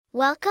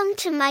Welcome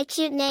to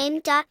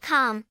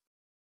mycutename.com.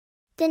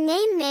 The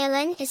name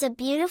Maelynn is a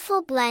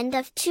beautiful blend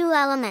of two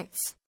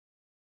elements.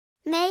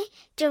 May,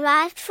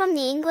 derived from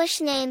the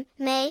English name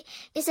May,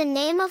 is a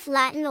name of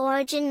Latin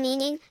origin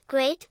meaning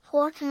great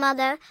or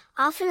mother,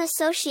 often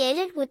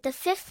associated with the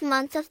fifth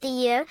month of the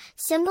year,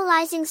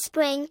 symbolizing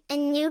spring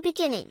and new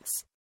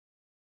beginnings.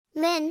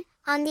 Lynn,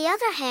 on the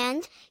other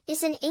hand,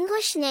 is an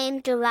English name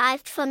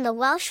derived from the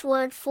Welsh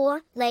word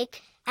for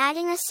lake,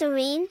 adding a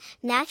serene,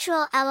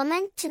 natural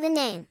element to the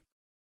name.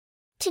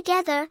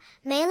 Together,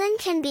 Maelynn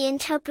can be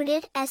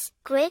interpreted as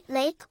Great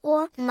Lake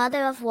or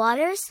Mother of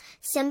Waters,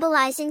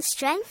 symbolizing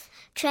strength,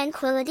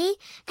 tranquility,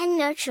 and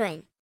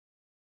nurturing.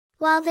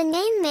 While the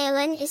name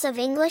Maelynn is of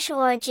English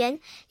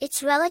origin,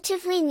 it's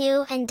relatively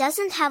new and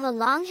doesn't have a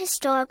long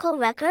historical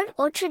record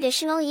or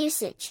traditional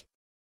usage.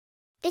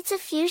 It's a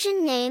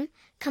fusion name,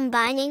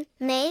 combining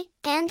May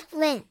and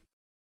Lynn.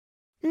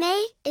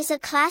 May is a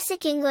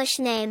classic English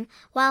name,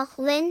 while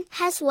Lynn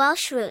has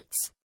Welsh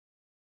roots.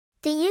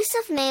 The use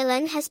of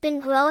Maelynn has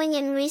been growing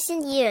in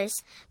recent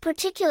years,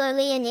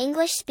 particularly in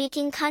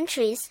English-speaking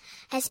countries,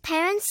 as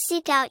parents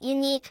seek out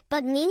unique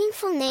but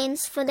meaningful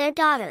names for their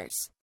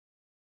daughters.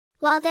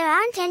 While there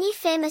aren't any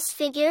famous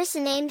figures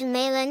named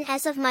Maelynn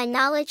as of my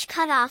knowledge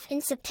cut off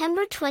in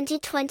September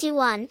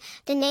 2021,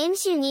 the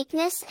name's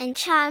uniqueness and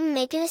charm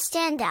make it a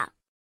standout.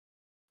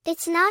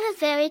 It's not a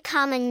very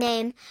common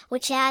name,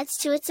 which adds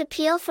to its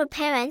appeal for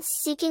parents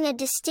seeking a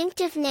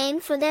distinctive name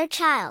for their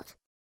child.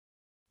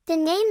 The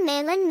name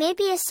Maelynn may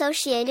be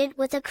associated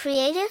with a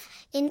creative,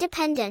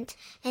 independent,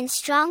 and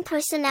strong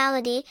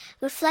personality,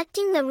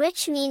 reflecting the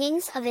rich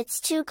meanings of its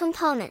two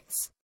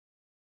components.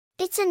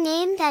 It's a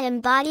name that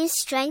embodies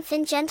strength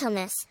and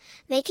gentleness,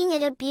 making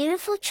it a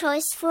beautiful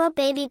choice for a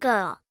baby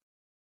girl.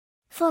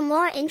 For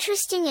more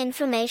interesting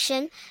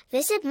information,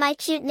 visit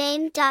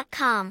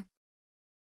mycutename.com.